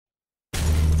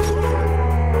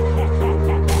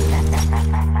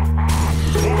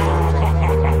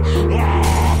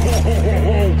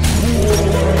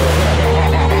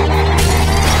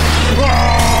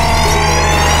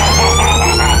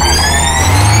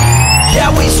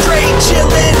we straight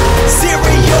chillin',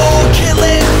 serial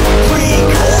killing, clean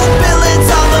cold villains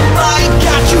on the mic,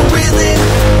 got you reeling.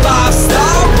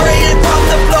 5-star rated from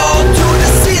the floor to the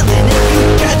ceiling. If you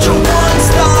catch a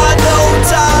 1-star, no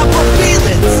time for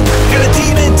feelings. Got a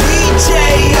demon DJ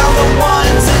on the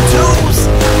ones and twos,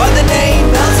 by the name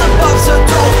Beelzebub, so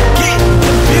don't get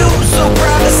confused. So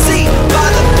grab a seat by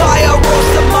the fire,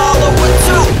 roast them all over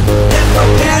two, and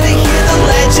prepare to hear the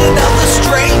legend of the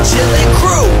straight chillin'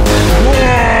 crew.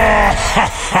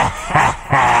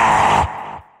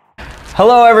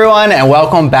 Hello everyone and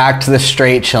welcome back to the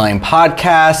Straight Chilling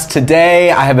Podcast. Today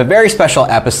I have a very special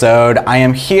episode. I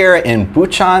am here in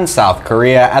Bucheon, South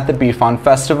Korea at the Bucheon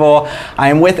Festival. I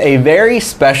am with a very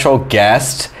special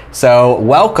guest. So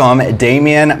welcome,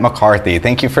 Damian Mc Carthy.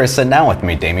 Thank you for sitting down with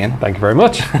me, Damian. Thank you very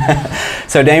much.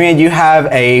 So Damian, you have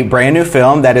a brand new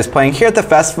film that is playing here at the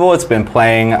festival. It's been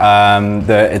playing,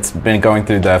 it's been going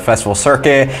through the festival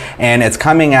circuit, and it's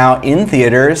coming out in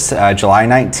theaters July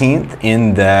 19th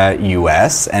in the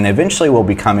US, and eventually will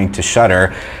be coming to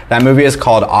Shudder. That movie is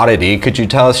called Oddity. Could you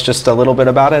tell us just a little bit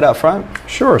about it up front?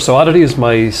 Sure. So Oddity is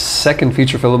my second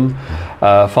feature film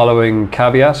following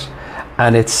Caveat.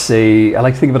 And I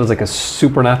like to think of it as like a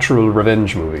supernatural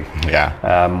revenge movie.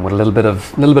 Yeah. With a little bit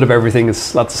of everything.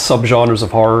 It's lots of subgenres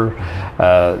of horror.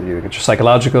 You get your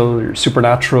psychological, your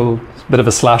supernatural, a bit of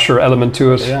a slasher element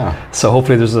to it. Yeah. So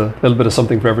hopefully there's a little bit of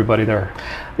something for everybody there.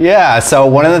 Yeah, so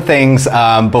one of the things,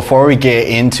 before we get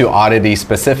into Oddity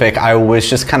specific, I was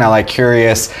just kind of like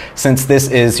curious, since this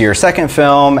is your second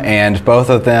film and both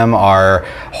of them are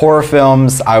horror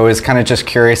films, I was kind of just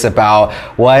curious about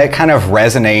what kind of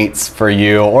resonates for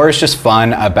you or is just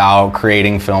fun about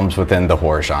creating films within the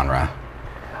horror genre.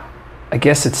 I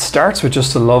guess it starts with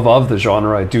just a love of the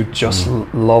genre. I do just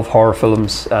love horror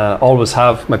films, always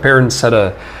have. My parents had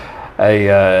a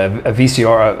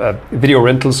VCR, a video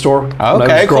rental store when I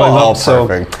was growing up.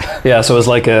 Perfect. So as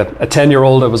like a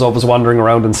 10-year-old, I was always wandering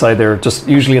around inside there, just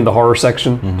usually in the horror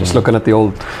section, just looking at the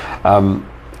old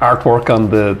artwork on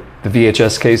the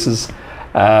VHS cases.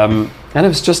 And it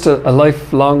was just a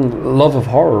lifelong love of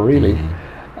horror, really.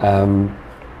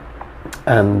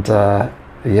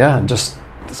 Just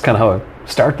that's kind of how it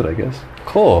started, I guess.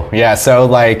 Cool. Yeah, so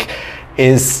like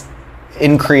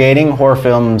in creating horror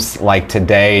films like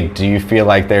today, do you feel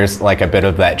like there's like a bit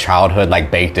of that childhood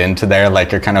like baked into there,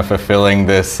 like you're kind of fulfilling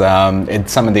this some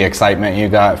of the excitement you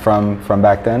got from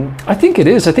back then? I think it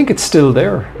is. I think it's still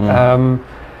there.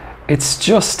 It's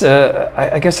just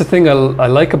I guess the thing I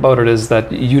like about it is that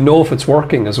you know if it's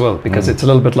working as well, because it's a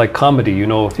little bit like comedy. You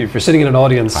know, if you're sitting in an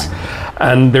audience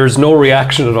and there's no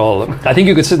reaction at all, I think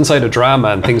you could sit inside a drama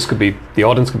and the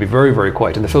audience could be very, very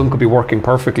quiet and the film could be working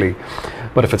perfectly.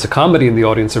 But if it's a comedy and the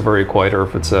audience are very quiet, or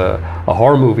if it's a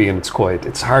horror movie and it's quiet,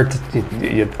 it's hard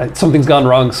to, something's gone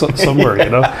wrong somewhere, you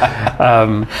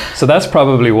know? So that's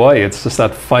probably why. It's just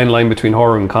that fine line between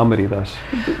horror and comedy that,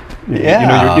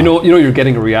 you know you're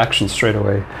getting a reaction straight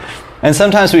away. And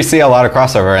sometimes we see a lot of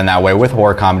crossover in that way with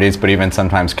horror comedies, but even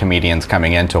sometimes comedians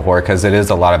coming into horror, because it is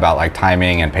a lot about like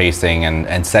timing and pacing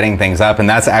and setting things up. And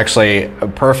that's actually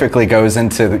perfectly goes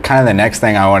into kind of the next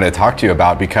thing I wanted to talk to you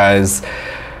about, because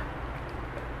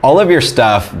all of your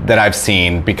stuff that I've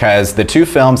seen, because the two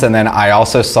films, and then I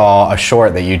also saw a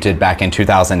short that you did back in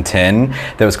 2010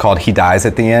 that was called He Dies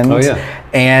at the End. Oh, yeah.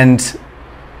 And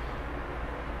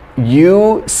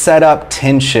you set up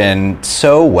tension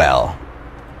so well.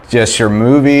 Just your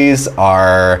movies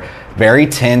are very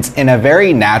tense in a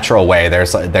very natural way.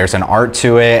 There's an art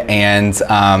to it, and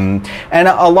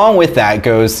along with that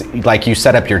goes, like, you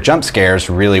set up your jump scares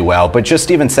really well, but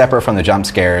just even separate from the jump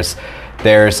scares,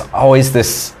 there's always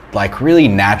this like really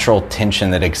natural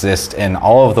tension that exists in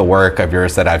all of the work of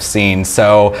yours that I've seen.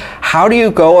 So how do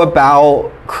you go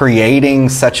about creating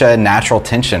such a natural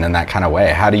tension in that kind of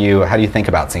way? How do you think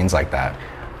about scenes like that?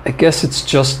 I guess it's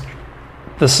just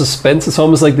the suspense. It's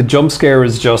almost like the jump scare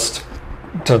is just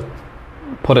to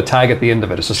put a tag at the end of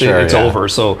it. It's just it's over.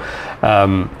 So,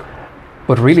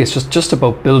 but really, it's just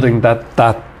about building that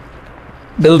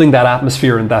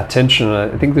atmosphere and that tension.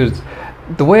 I think there's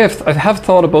the way I have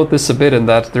thought about this a bit, in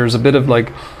that there's a bit of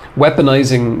like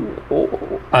weaponizing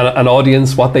an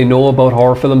audience, what they know about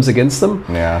horror films, against them.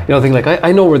 Yeah. You know, think like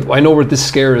I know where this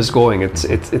scare is going.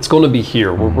 It's going to be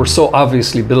here. We're so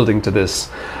obviously building to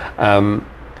this.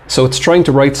 So it's trying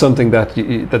to write something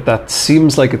that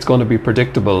seems like it's going to be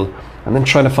predictable, and then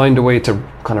trying to find a way to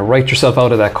kind of write yourself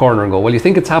out of that corner and go, well, you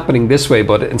think it's happening this way,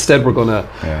 but instead we're going to,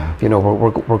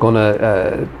 we're going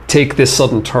to take this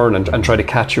sudden turn and try to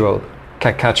catch you out.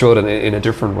 catch out in a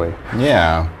different way.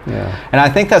 Yeah. And I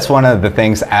think that's one of the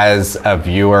things as a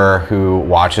viewer who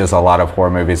watches a lot of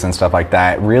horror movies and stuff like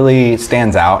that really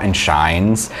stands out and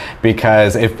shines,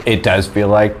 because it does feel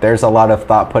like there's a lot of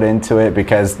thought put into it,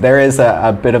 because there is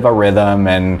a bit of a rhythm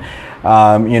and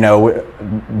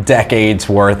decades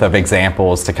worth of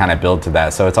examples to kind of build to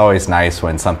that. So it's always nice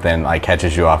when something like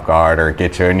catches you off guard or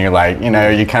gets you, and you're like,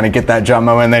 you kind of get that jump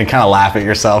moment and then kind of laugh at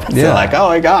yourself and feel like, oh,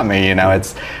 it got me.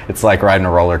 It's like riding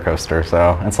a roller coaster.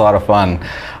 So it's a lot of fun.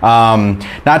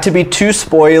 Not to be too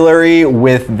spoilery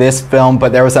with this film,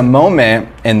 but there was a moment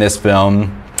in this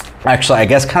film. Actually, I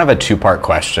guess kind of a two-part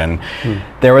question.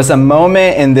 There was a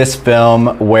moment in this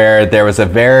film where there was a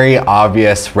very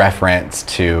obvious reference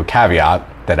to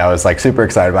Caveat that I was like super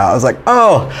excited about. I was like,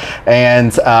 oh,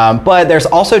 and but there's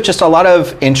also just a lot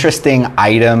of interesting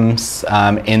items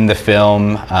in the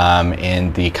film,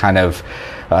 in the kind of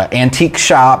antique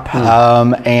shop,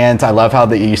 and I love how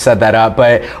that you set that up.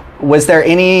 But was there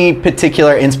any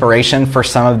particular inspiration for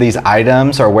some of these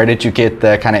items, or where did you get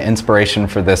the kind of inspiration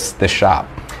for this shop?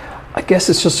 I guess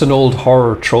it's just an old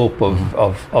horror trope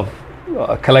of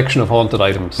a collection of haunted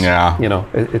items. Yeah.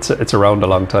 It's around a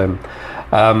long time.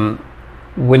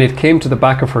 When it came to the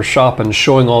back of her shop and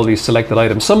showing all these selected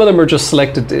items, some of them are just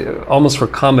selected almost for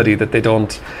comedy, that they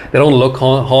don't look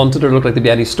haunted or look like there'd be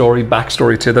any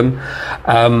backstory to them.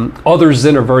 Others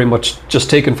then are very much just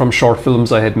taken from short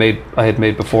films I had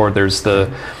made before. There's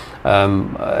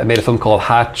I made a film called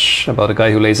Hatch about a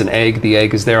guy who lays an egg. The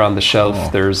egg is there on the shelf. Oh.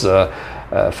 There's a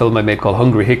film I made called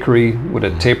Hungry Hickory with a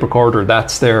tape recorder.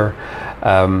 That's there.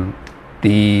 Some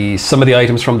of the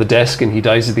items from the desk and He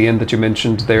Dies at the End that you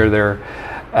mentioned, they're there.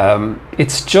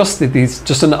 It's just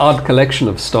an odd collection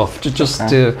of stuff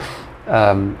to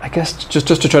I guess just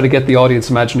to try to get the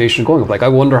audience imagination going. Like, I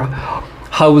wonder,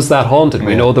 how is that haunted?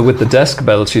 We know that with the desk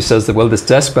bell, she says that, well, this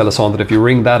desk bell is haunted. If you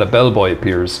ring that, a bellboy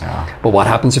appears. Yeah. But what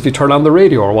happens if you turn on the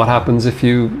radio? Or what happens if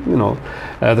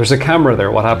there's a camera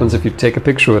there? What happens if you take a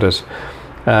picture with it?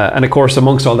 And of course,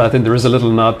 amongst all that, then there is a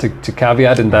little nod to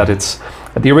Caveat, in that it's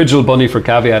the original bunny for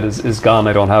Caveat is gone.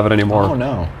 I don't have it anymore. Oh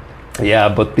no. Yeah,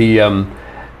 but the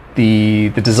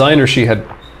designer, she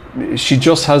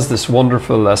just has this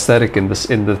wonderful aesthetic in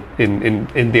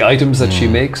the items that she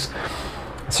makes.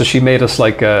 So she made us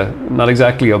like not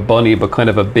exactly a bunny, but kind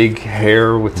of a big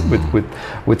hare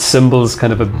with symbols,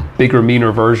 kind of a bigger,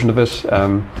 meaner version of it.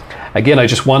 Again, I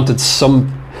just wanted some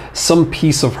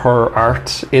piece of her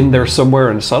art in there somewhere,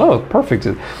 and thought, oh, perfect.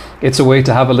 It's a way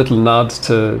to have a little nod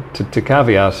to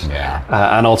Caveat,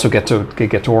 and also get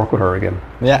to work with her again.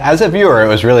 Yeah, as a viewer, it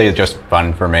was really just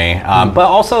fun for me. But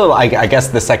also, I guess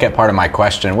the second part of my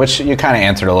question, which you kind of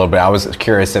answered a little bit, I was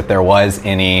curious if there was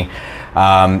any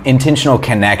intentional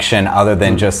connection other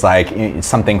than just like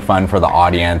something fun for the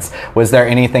audience. Was there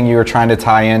anything you were trying to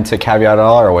tie into Caveat at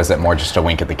all, or was it more just a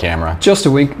wink at the camera? Just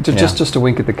a wink, just a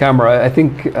wink at the camera. I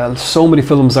think so many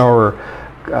films are,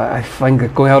 I find,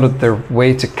 going out of their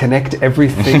way to connect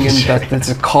everything, and that's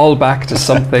a callback to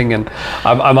something. And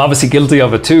I'm obviously guilty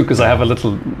of it too, because I have a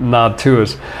little nod to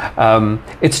it.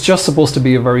 It's just supposed to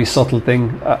be a very subtle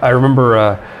thing. I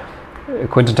remember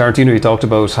Quentin Tarantino, he talked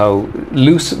about how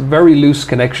very loose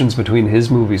connections between his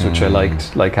movies, which I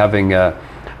liked, like having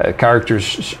characters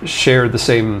share the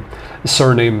same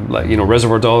surname, like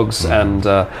Reservoir Dogs and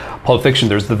Pulp Fiction.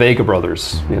 There's the Vega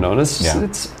brothers, and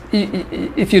it's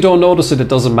if you don't notice it, it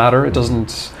doesn't matter. It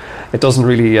doesn't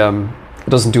really. It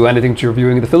doesn't do anything to your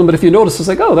viewing of the film, but if you notice, it's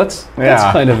like, oh, that's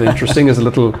kind of interesting as a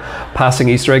little passing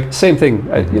Easter egg. Same thing,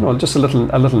 just a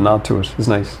little nod to it is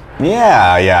nice.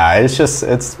 Yeah. It's just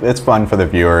it's fun for the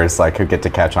viewers, like, who get to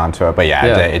catch on to it. But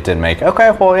it did make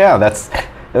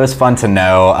it was fun to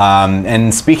know.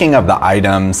 And speaking of the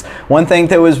items, one thing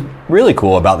that was really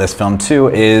cool about this film too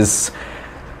is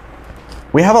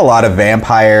we have a lot of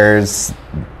vampires,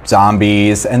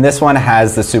 zombies, and this one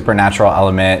has the supernatural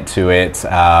element to it.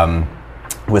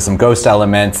 With some ghost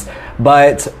elements,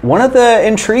 but one of the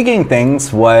intriguing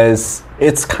things was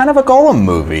it's kind of a Golem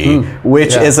movie,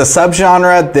 which is a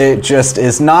subgenre that just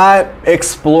is not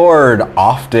explored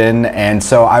often, and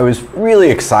so I was really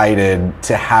excited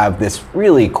to have this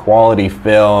really quality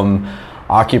film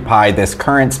occupy this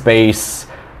current space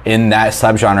in that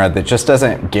subgenre that just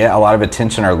doesn't get a lot of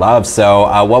attention or love.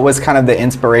 So what was kind of the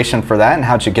inspiration for that, and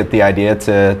how'd you get the idea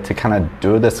to kind of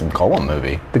do this Golem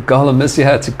movie? The Golem is,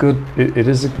 it's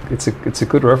a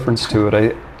good reference to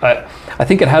it. I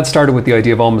think it had started with the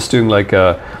idea of almost doing like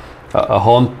the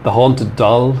haunted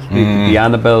doll, the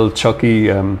Annabelle, Chucky,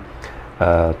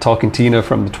 Talking Tina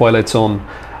from the Twilight Zone.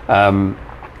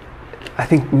 I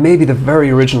think maybe the very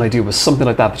original idea was something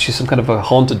like that, but she's some kind of a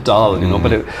haunted doll,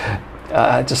 but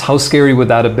just how scary would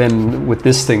that have been with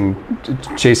this thing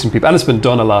chasing people? And it's been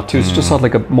done a lot too. It's just not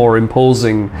like a more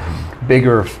imposing,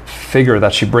 bigger figure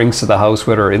that she brings to the house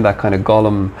with her in that kind of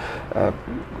Gollum,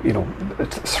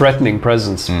 threatening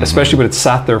presence, especially when it's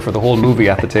sat there for the whole movie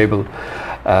at the table.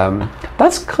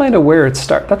 That's kind of where it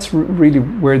started. That's really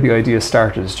where the idea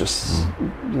started, is just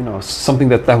something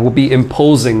that will be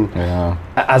imposing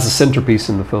as a centerpiece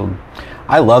in the film.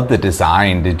 I love the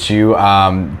design. Did you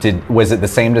was it the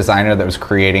same designer that was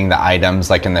creating the items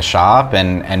like in the shop,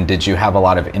 and did you have a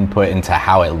lot of input into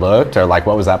how it looked, or like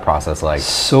what was that process like?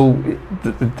 So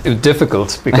it was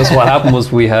difficult, because what happened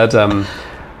was we had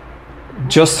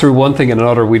just through one thing and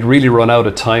another, we'd really run out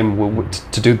of time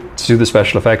to do the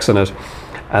special effects in it.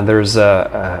 And there's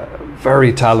a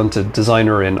very talented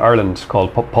designer in Ireland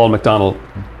called Paul McDonnell.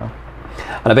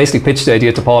 And I basically pitched the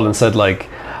idea to Paul and said, like,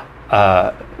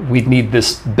 we'd need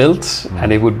this built,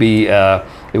 and it would be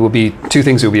two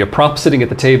things. It would be a prop sitting at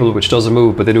the table which doesn't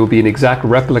move, but then it would be an exact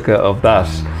replica of that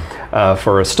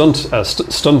for a stunt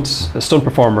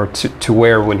performer to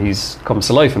wear when he comes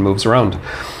to life and moves around.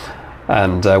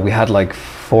 And we had like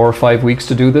 4 or 5 weeks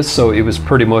to do this, so it was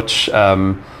pretty much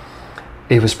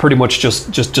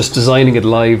just designing it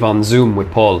live on Zoom with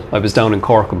Paul. I was down in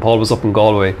Cork and Paul was up in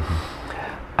Galway,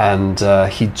 and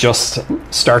he just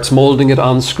starts molding it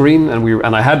on screen,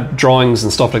 and I had drawings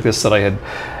and stuff like this that I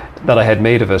had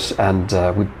made of it, and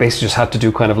we basically just had to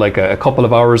do kind of like a couple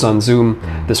of hours on Zoom,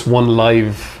 this one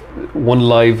live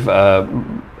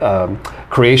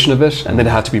creation of it, and then it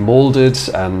had to be molded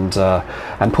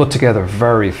and put together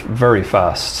very, very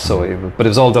fast. So, but it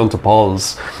was all down to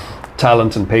Paul's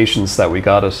talent and patience that we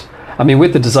got it. I mean,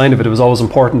 with the design of it, it was always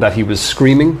important that he was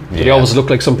screaming. He always looked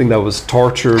like something that was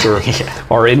tortured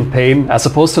or in pain, as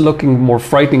opposed to looking more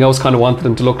frightening. I always kind of wanted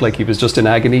him to look like he was just in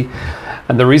agony.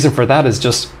 And the reason for that is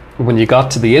just when you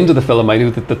got to the end of the film, I knew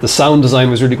that the sound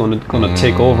design was really going to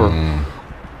take over.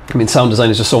 I mean, sound design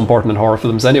is just so important in horror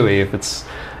films anyway. If it's,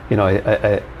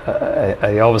 I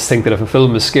always think that if a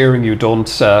film is scaring you, don't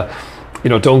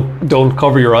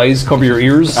cover your eyes, cover your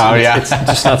ears. It's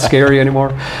just not scary anymore.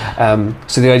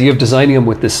 So the idea of designing him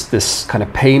with this kind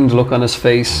of pained look on his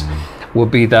face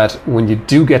would be that when you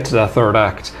do get to that third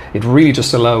act, it really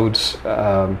just allowed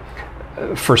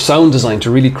for sound design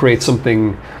to really create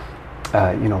something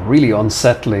really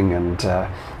unsettling, and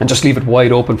just leave it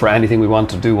wide open for anything we want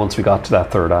to do once we got to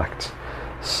that third act.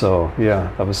 So yeah,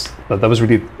 that was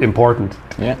really important.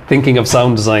 Yeah. Thinking of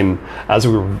sound design as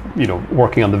we were,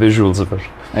 working on the visuals of it.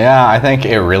 Yeah, I think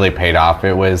it really paid off.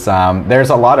 It was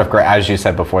there's a lot of great, as you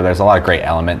said before, there's a lot of great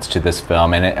elements to this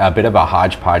film, and a bit of a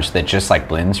hodgepodge that just like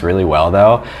blends really well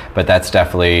though. But that's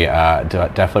definitely one of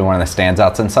the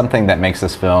standouts, and something that makes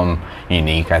this film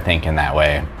unique, I think, in that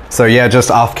way. So yeah, just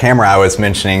off camera, I was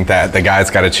mentioning that the guys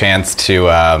got a chance to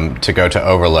go to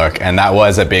Overlook, and that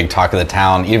was a big talk of the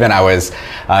town. Even I was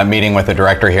meeting with the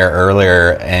director here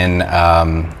earlier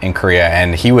in Korea,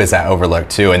 and he was at Overlook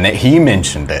too, and he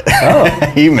mentioned it. Oh,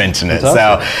 he mentioned it.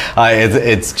 Awesome. So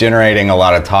it's generating a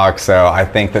lot of talk. So I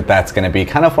think that's going to be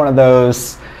kind of one of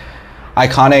those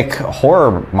iconic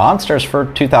horror monsters for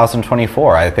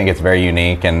 2024. I think it's very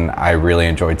unique, and I really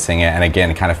enjoyed seeing it. And again,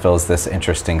 it kind of fills this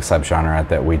interesting subgenre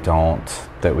that we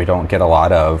don't get a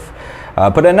lot of.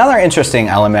 But another interesting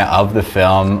element of the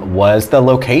film was the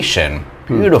location.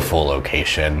 Beautiful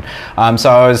location. So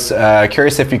I was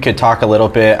curious if you could talk a little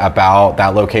bit about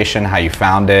that location, how you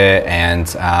found it, and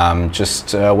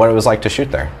just what it was like to shoot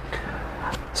there.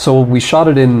 So we shot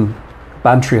it in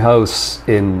Bantry House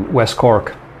in West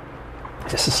Cork.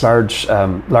 It's this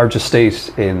large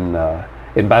estate in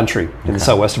Bantry, in the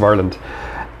southwest of Ireland,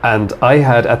 and I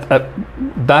had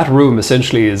that room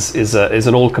essentially is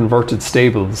an old converted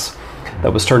stables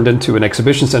that was turned into an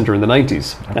exhibition centre in the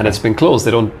 90s, and it's been closed.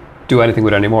 They don't do anything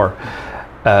with it anymore.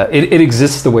 It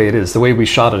exists the way it is. The way we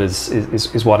shot it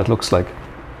is what it looks like,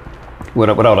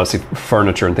 without obviously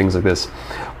furniture and things like this.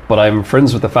 But I'm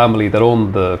friends with the family that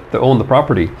own the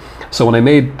property, so when I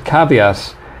made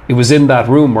Caveat, it was in that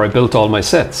room where I built all my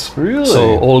sets. Really?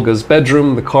 So Olga's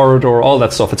bedroom, the corridor, all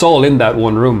that stuff, it's all in that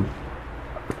one room.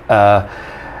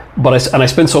 But I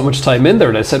spent so much time in there,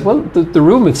 and I said, well, the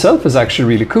room itself is actually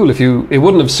really cool. It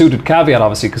wouldn't have suited Caveat,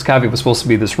 obviously, because Caveat was supposed to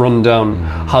be this rundown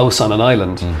house on an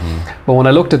island. But when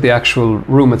I looked at the actual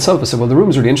room itself, I said, well, the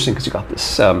room's really interesting because you got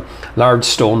this large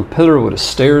stone pillar with a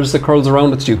stairs that curls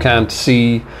around it, so you can't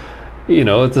see.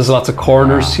 There's lots of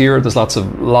corners here. There's lots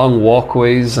of long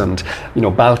walkways and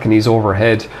balconies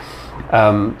overhead.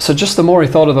 So just the more I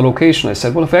thought of the location, I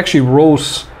said, well, if I actually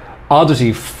wrote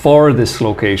Oddity for this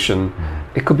location,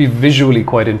 it could be visually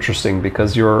quite interesting,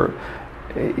 because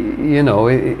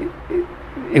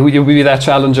it would be that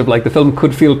challenge of like the film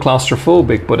could feel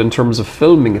claustrophobic, but in terms of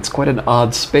filming, it's quite an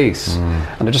odd space.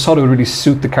 And I just thought it would really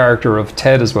suit the character of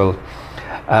Ted as well.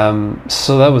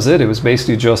 So that was it. It was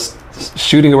basically just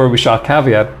shooting where we shot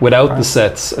Caveat without the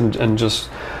sets and just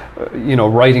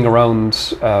writing around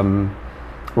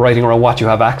what you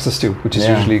have access to, which is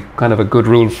usually kind of a good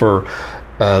rule for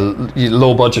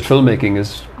low budget filmmaking,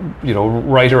 is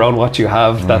write around what you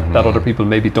have that other people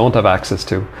maybe don't have access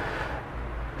to.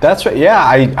 That's right. Yeah,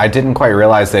 I didn't quite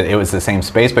realize that it was the same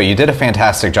space, but you did a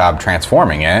fantastic job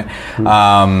transforming it.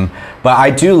 But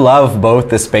I do love both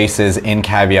the spaces in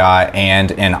Caveat and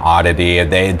in Oddity.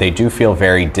 They do feel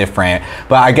very different.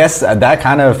 But I guess that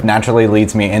kind of naturally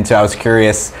leads me into, I was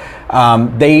curious,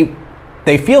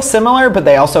 they feel similar, but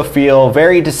they also feel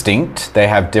very distinct. They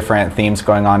have different themes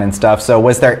going on and stuff. So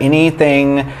was there any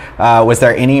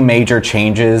major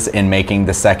changes in making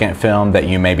the second film that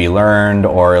you maybe learned,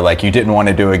 or like you didn't want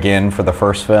to do again for the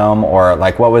first film? Or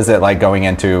like, what was it like going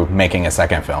into making a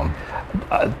second film?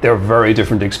 They're very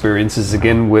different experiences.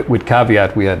 Again, with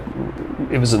Caveat,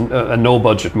 it was a no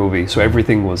budget movie. So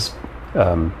everything was,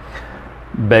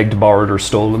 begged, borrowed, or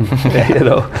stolen. It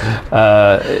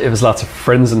was lots of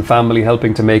friends and family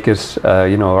helping to make it.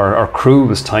 Our crew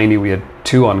was tiny. We had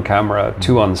 2 on camera,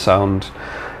 2 on sound,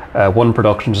 1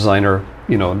 production designer.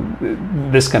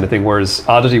 This kind of thing. Whereas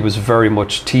Oddity was very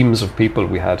much teams of people.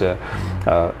 We had a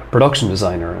production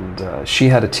designer, and she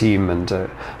had a team, and a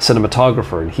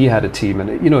cinematographer, and he had a team,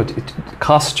 and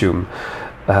costume.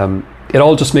 It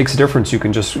all just makes a difference. You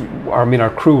can just, our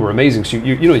crew were amazing. So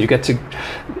you get to,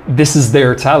 this is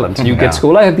their talent. You get to go,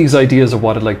 well, I have these ideas of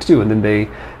what I'd like to do. And then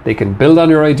they can build on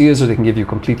your ideas, or they can give you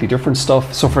completely different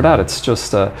stuff. So for that, it's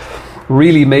just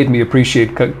really made me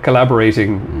appreciate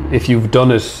collaborating if you've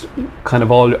done it kind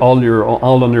of all on your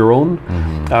own,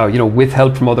 with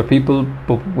help from other people.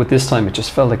 But with this time, it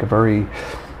just felt like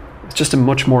it's just a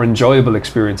much more enjoyable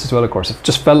experience as well, of course. It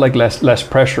just felt like less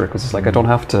pressure, because it's like I don't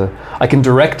have to, I can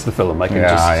direct the film. I can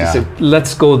just say,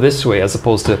 let's go this way, as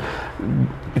opposed to,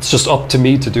 it's just up to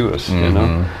me to do it,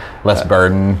 Less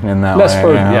burden in that way. Less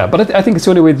burden, yeah. But I think it's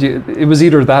the only way, it was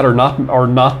either that or not,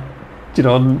 not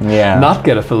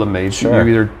get a film made.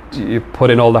 Sure. You put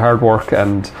in all the hard work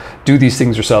and do these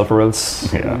things yourself, or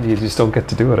else you just don't get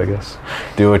to do it, I guess.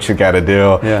 Do what you got to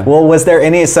do. Yeah. Well, was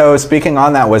there so speaking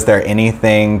on that, was there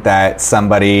anything that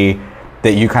somebody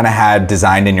that you kind of had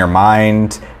designed in your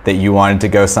mind that you wanted to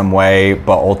go some way,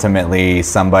 but ultimately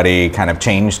somebody kind of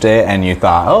changed it and you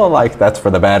thought, oh, like that's for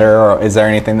the better? Or is there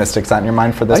anything that sticks out in your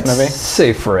mind for this movie? I'd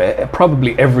say for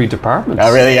probably every department.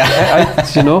 Oh, really? Yeah.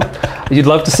 You'd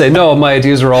love to say, no, my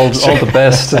ideas are all the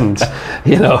best, and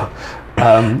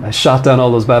I shot down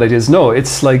all those bad ideas. No,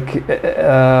 it's like,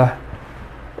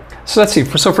 so let's see.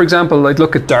 For example, I'd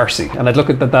look at Darcy, and I'd look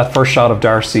at that first shot of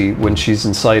Darcy when she's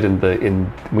inside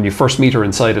when you first meet her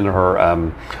inside in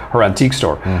her antique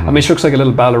store. She looks like a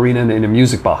little ballerina in a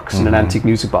music box, in an antique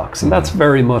music box, and that's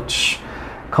very much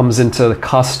comes into the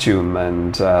costume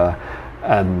and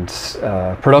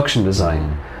production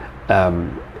design.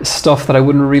 Stuff that I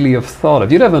wouldn't really have thought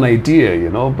of. You'd have an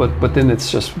idea, but then it's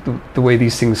just the way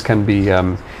these things can be,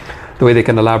 the way they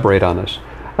can elaborate on it.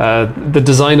 The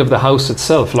design of the house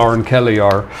itself, Lauren Kelly,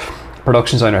 our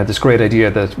production designer, had this great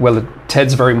idea that, well,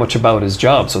 Ted's very much about his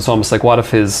job. So it's almost like, what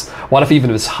if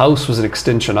even his house was an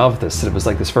extension of this? That it was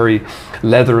like this very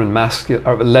leather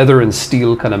and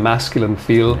steel kind of masculine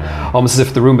feel, almost as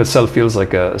if the room itself feels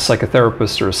like a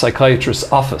psychotherapist or a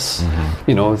psychiatrist's office.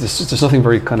 There's nothing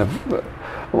very kind of,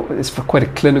 it's quite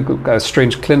a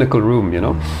strange clinical room,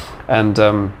 and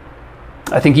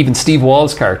I think even Steve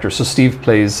Wall's character, so Steve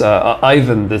plays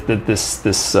Ivan,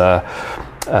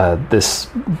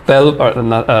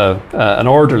 an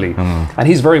orderly, and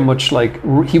he's very much like,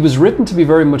 he was written to be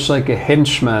very much like a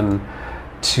henchman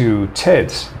to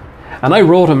Ted, and I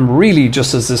wrote him really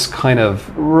just as this kind of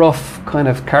rough kind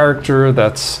of character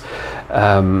that's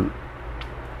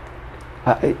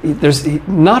there's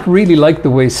not really like the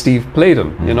way Steve played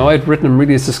him. I'd written him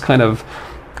really as this kind of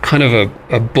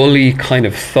a bully, kind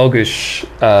of thuggish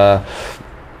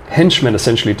henchman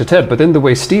essentially to Ted. But then the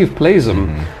way Steve plays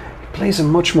him, he plays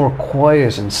him much more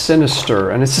quiet and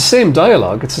sinister, and it's the same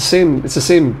dialogue. It's the same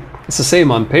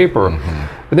on paper.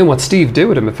 But then what Steve did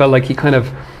with him, it felt like he kind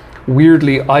of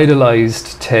weirdly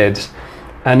idolized Ted,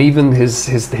 and even his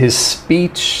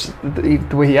speech,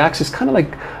 the way he acts, is kind of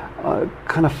like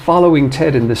kind of following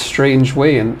Ted in this strange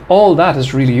way, and all that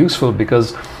is really useful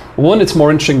because, one, it's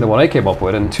more interesting than what I came up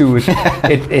with, and two,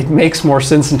 it makes more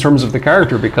sense in terms of the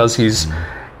character, because it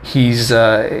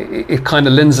kind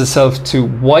of lends itself to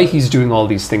why he's doing all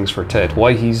these things for Ted,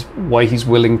 why he's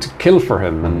willing to kill for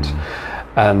him, and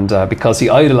and because he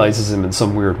idolizes him in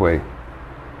some weird way.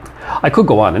 I could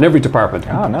go on in every department.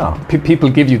 Oh no! People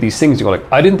give you these things. You go like,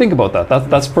 I didn't think about that.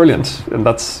 That's brilliant, and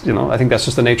that's, you know, I think that's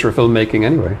just the nature of filmmaking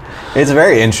anyway. It's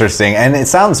very interesting, and it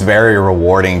sounds very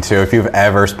rewarding too. If you've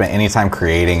ever spent any time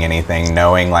creating anything,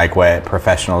 knowing like what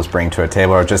professionals bring to a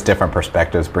table or just different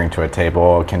perspectives bring to a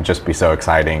table can just be so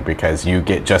exciting, because you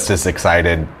get just as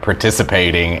excited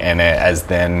participating in it as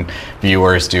then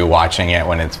viewers do watching it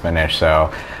when it's finished.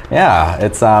 So. Yeah,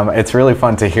 it's really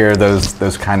fun to hear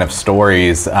those kind of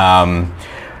stories.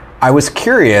 I was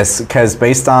curious because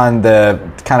based on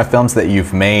the kind of films that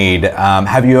you've made,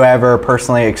 have you ever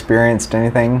personally experienced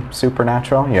anything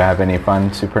supernatural? You have any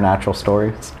fun supernatural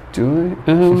stories? Do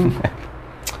I?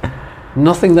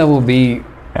 Nothing that will be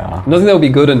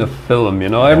good in a film. You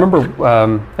know, I remember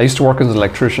I used to work as an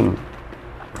electrician.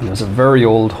 And there's a very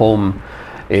old home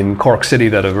in Cork City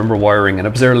that I remember wiring, and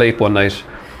I was there late one night.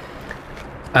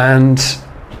 And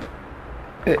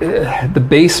the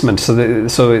basement, so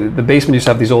the basement used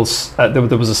to have these old,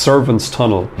 there was a servant's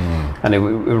tunnel, and it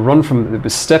would run from, it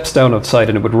was steps down outside,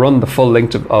 and it would run the full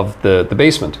length of the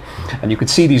basement. And you could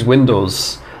see these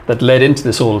windows that led into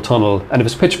this old tunnel, and it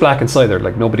was pitch black inside there,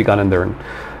 like nobody got in there in,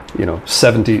 you know,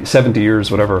 70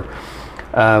 years, whatever.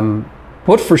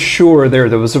 But for sure there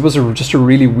was just a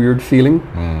really weird feeling.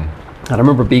 And I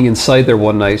remember being inside there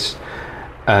one night,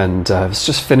 and I was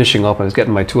just finishing up. I was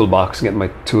getting my toolbox, getting my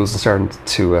tools, and starting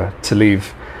to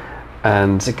leave.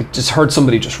 And I could just heard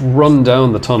somebody just run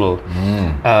down the tunnel.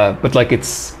 But like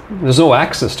there's no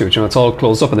access to it. You know, it's all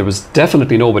closed up, and there was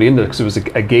definitely nobody in there because it was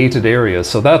a gated area.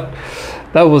 So that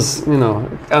was, you know,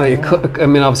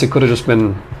 obviously it could have just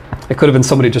been. It could have been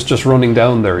somebody just running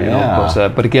down there, you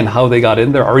know. But again, how they got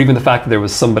in there, or even the fact that there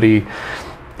was somebody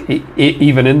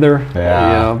even in there. You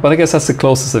know. But I guess that's the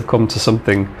closest I've come to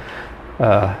something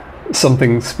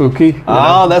spooky. You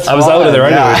know? That's I was fun. out of there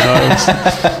anyway. You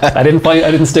know? I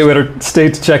didn't stay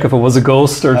to check if it was a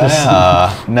ghost or just.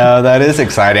 No, that is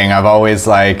exciting. I've always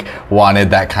like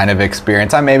wanted that kind of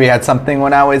experience. I maybe had something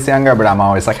when I was younger, but I'm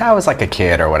always like I was like a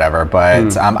kid or whatever.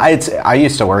 But I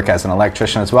used to work as an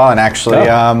electrician as well, and actually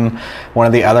one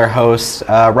of the other hosts,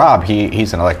 Rob,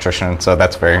 he's an electrician, so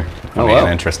that's very funny and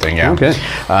interesting. Yeah. Okay.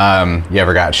 You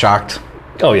ever got shocked?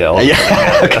 Oh yeah.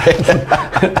 Okay.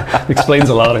 Explains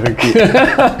a lot, I think.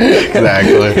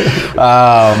 Exactly.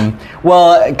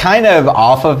 Well, kind of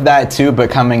off of that too, but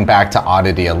coming back to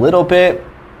Oddity a little bit,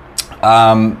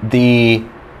 the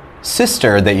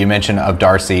sister that you mentioned of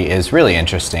Darcy is really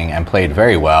interesting and played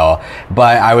very well.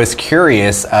 But I was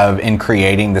curious in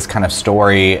creating this kind of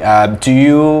story, do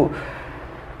you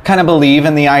kind of believe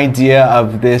in the idea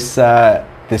of this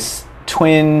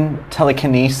twin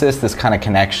telekinesis, this kind of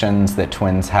connections that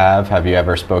twins have? Have you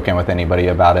ever spoken with anybody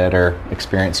about it or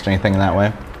experienced anything in that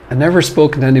way? I've never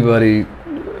spoken to anybody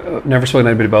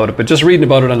about it, but just reading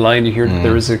about it online, you hear that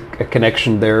there is a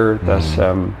connection there that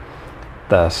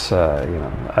you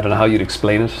know, I don't know how you'd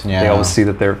explain it. They always say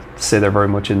they're very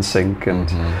much in sync, and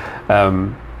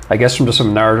I guess from a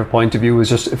narrative point of view, it was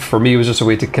just a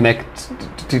way to connect,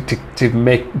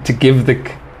 to give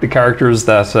the characters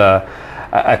that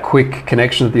a quick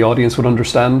connection that the audience would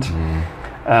understand.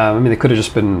 I mean, they could have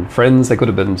just been friends, they could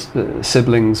have been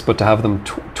siblings, but to have them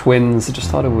twins, I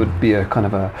just thought it would be a kind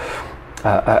of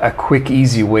a quick,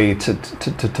 easy way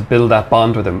to build that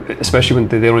bond with them, especially when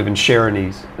they don't even share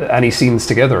any scenes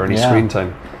together, any screen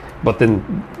time. But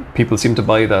then people seem to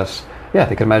buy that. Yeah,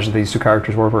 they can imagine these two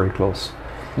characters were very close.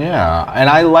 Yeah, and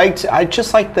I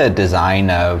just like the design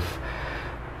of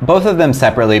both of them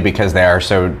separately because they are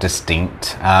so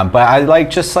distinct. But I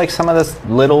like some of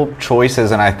the little choices,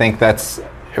 and I think that's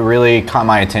really caught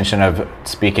my attention of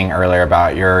speaking earlier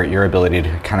about your ability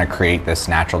to kind of create this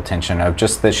natural tension of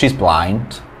just that she's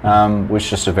blind, which is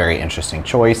just a very interesting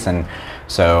choice, and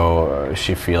so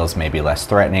she feels maybe less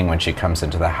threatening when she comes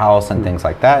into the house and things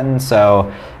like that. And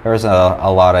so there's a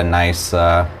lot of nice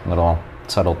little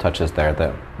subtle touches there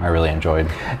that I really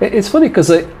enjoyed. It's funny because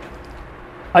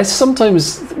I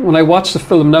sometimes, when I watch the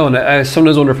film now, and I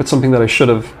sometimes wonder if it's something that I should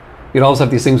have, you'd always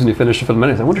have these things when you finish the film,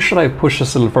 and I wonder, should I push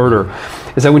this a little further?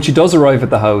 Is that when she does arrive at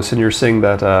the house and you're saying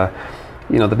that,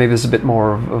 you know, that maybe there's a bit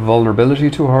more vulnerability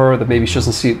to her, that maybe she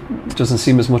doesn't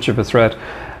seem as much of a threat.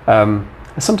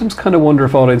 I sometimes kind of wonder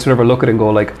if audience would ever look at it and go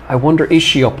like, I wonder, is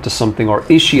she up to something, or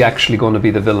is she actually going to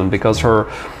be the villain? Because her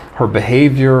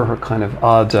behavior, her kind of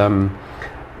odd,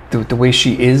 the way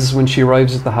she is when she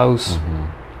arrives at the house,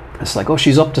 it's like, oh,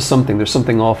 she's up to something. There's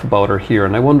something off about her here,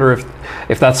 and I wonder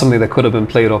if that's something that could have been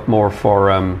played up more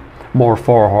for more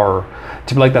for horror.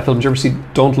 To be like that film, did you ever see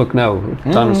Don't Look Now?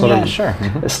 Donald Sutherland. Yeah, sure.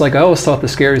 It's like, I always thought the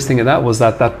scariest thing of that was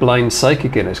that blind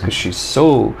psychic in it, because she's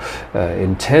so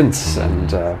intense,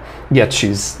 and yet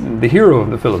she's the hero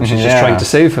of the film. She's just trying to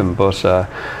save him, but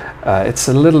it's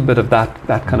a little bit of that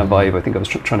kind of vibe I think I was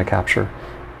trying to capture.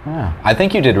 Yeah, I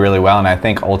think you did really well, and I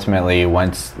think ultimately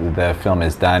once the film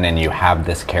is done and you have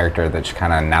this character that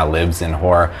kind of now lives in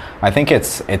horror, I think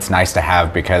it's nice to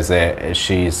have, because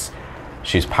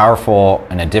she's powerful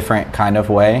in a different kind of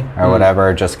way, or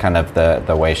whatever, just kind of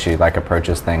the way she like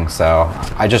approaches things. So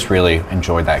I just really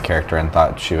enjoyed that character and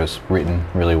thought she was written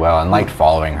really well, and liked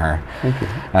following her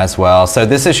as well. So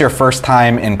this is your first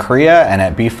time in Korea and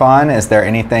at Bucheon. Is there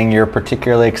anything you're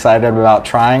particularly excited about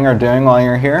trying or doing while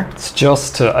you're here?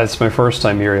 It's my first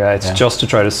time here. It's just to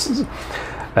try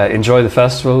to enjoy the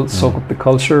festival, soak up the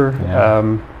culture.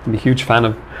 I'm a huge fan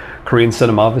of Korean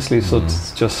cinema, obviously, so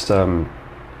it's just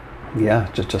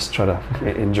just try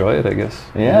to enjoy it, I guess.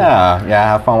 Yeah,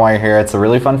 have fun while you're here. It's a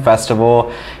really fun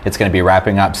festival. It's going to be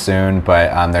wrapping up soon,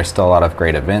 but there's still a lot of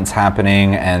great events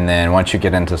happening. And then once you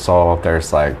get into Seoul,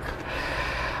 there's like,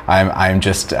 I'm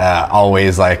just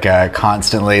always like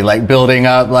constantly like building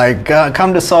up, like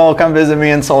come to Seoul, come visit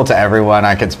me in Seoul, to everyone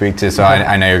I can speak to. So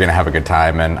I know you're going to have a good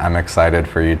time, and I'm excited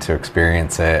for you to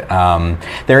experience it.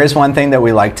 There is one thing that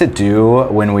we like to do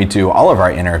when we do all of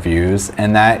our interviews,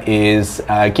 and that is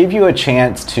give you a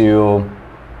chance to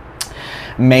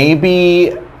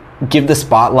maybe give the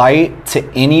spotlight to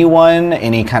anyone,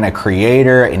 any kind of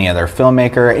creator, any other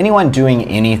filmmaker, anyone doing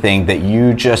anything that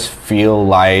you just feel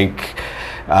like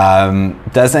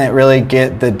doesn't really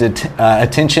get the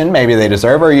attention maybe they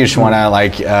deserve, or you just want to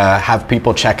like have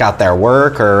people check out their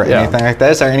work or anything like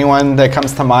this. Is there anyone that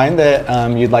comes to mind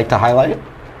that you'd like to highlight?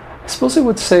 I suppose I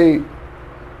would say,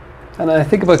 and I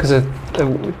think about, because I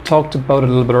talked about it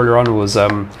a little bit earlier on, was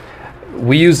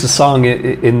we used a song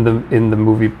in the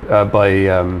movie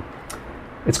by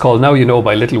it's called Now You Know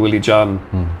by Little Willie John.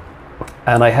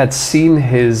 And I had seen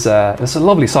his, it's a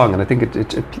lovely song, and I think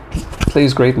it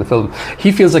plays great in the film.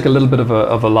 He feels like a little bit of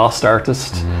a lost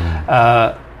artist.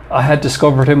 I had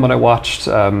discovered him when I watched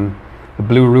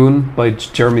Blue Ruin by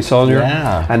Jeremy Saulnier,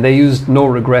 and they used No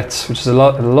Regrets, which is a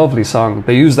lovely song.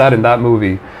 They used that in that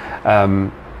movie.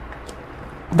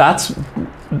 That's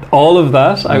all of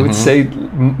that. I would say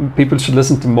people should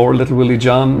listen to more Little Willie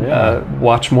John,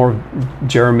 watch more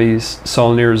Jeremy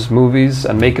Saulnier's movies,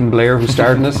 and Macon Blair, who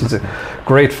starred in this. He's a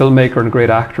great filmmaker and a great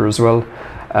actor as well.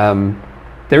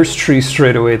 There's three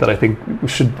straight away that I think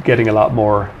should be getting a lot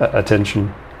more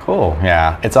attention. Cool.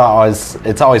 Yeah, it's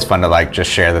always fun to like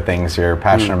just share the things you're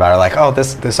passionate about. Or like, oh,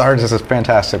 this artist is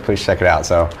fantastic, please check it out.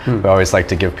 So we always like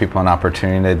to give people an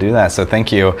opportunity to do that. So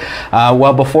thank you.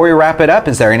 Well, before we wrap it up,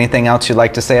 is there anything else you'd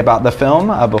like to say about the film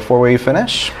before we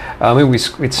finish? I mean,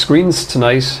 it screens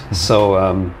tonight,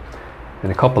 so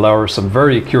in a couple hours. So I'm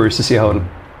very curious to see how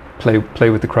it'll play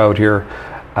with the crowd here.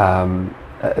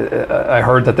 I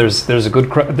heard that there's a good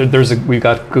we've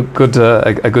got a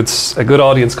good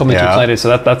audience coming to tonight,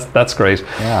 so that's great.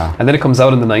 Yeah. And then it comes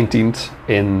out on the 19th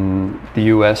in the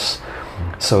US.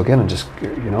 So again, I just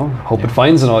hope it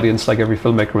finds an audience, like every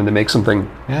filmmaker when they make something.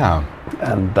 Yeah.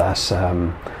 And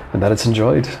that it's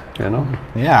enjoyed.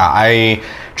 Yeah, I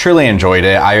truly enjoyed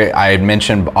it. I had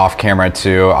mentioned off camera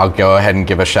too, I'll go ahead and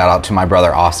give a shout out to my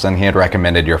brother Austin. He had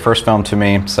recommended your first film to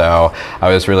me, so I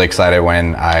was really excited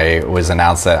when I was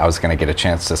announced that I was going to get a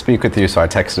chance to speak with you. So I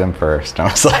texted him first. I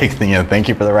was like, thank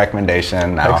you for the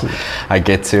recommendation. Now I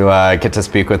get to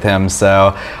speak with him.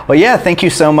 So, well, yeah, thank you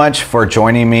so much for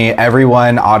joining me,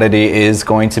 everyone. Oddity is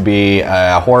going to be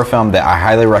a horror film that I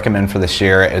highly recommend for this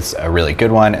year. It's a really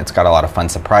good one. It's got a lot of fun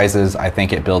surprises. I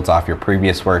think it builds off your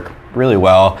previous work really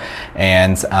well,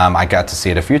 and I got to see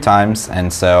it a few times,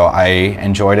 and so I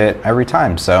enjoyed it every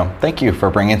time. So thank you for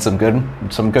bringing some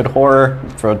good horror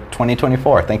for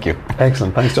 2024. Thank you.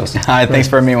 Excellent. Thanks, Justin. Thanks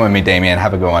for being with me, Damian.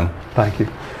 Have a good one. Thank you.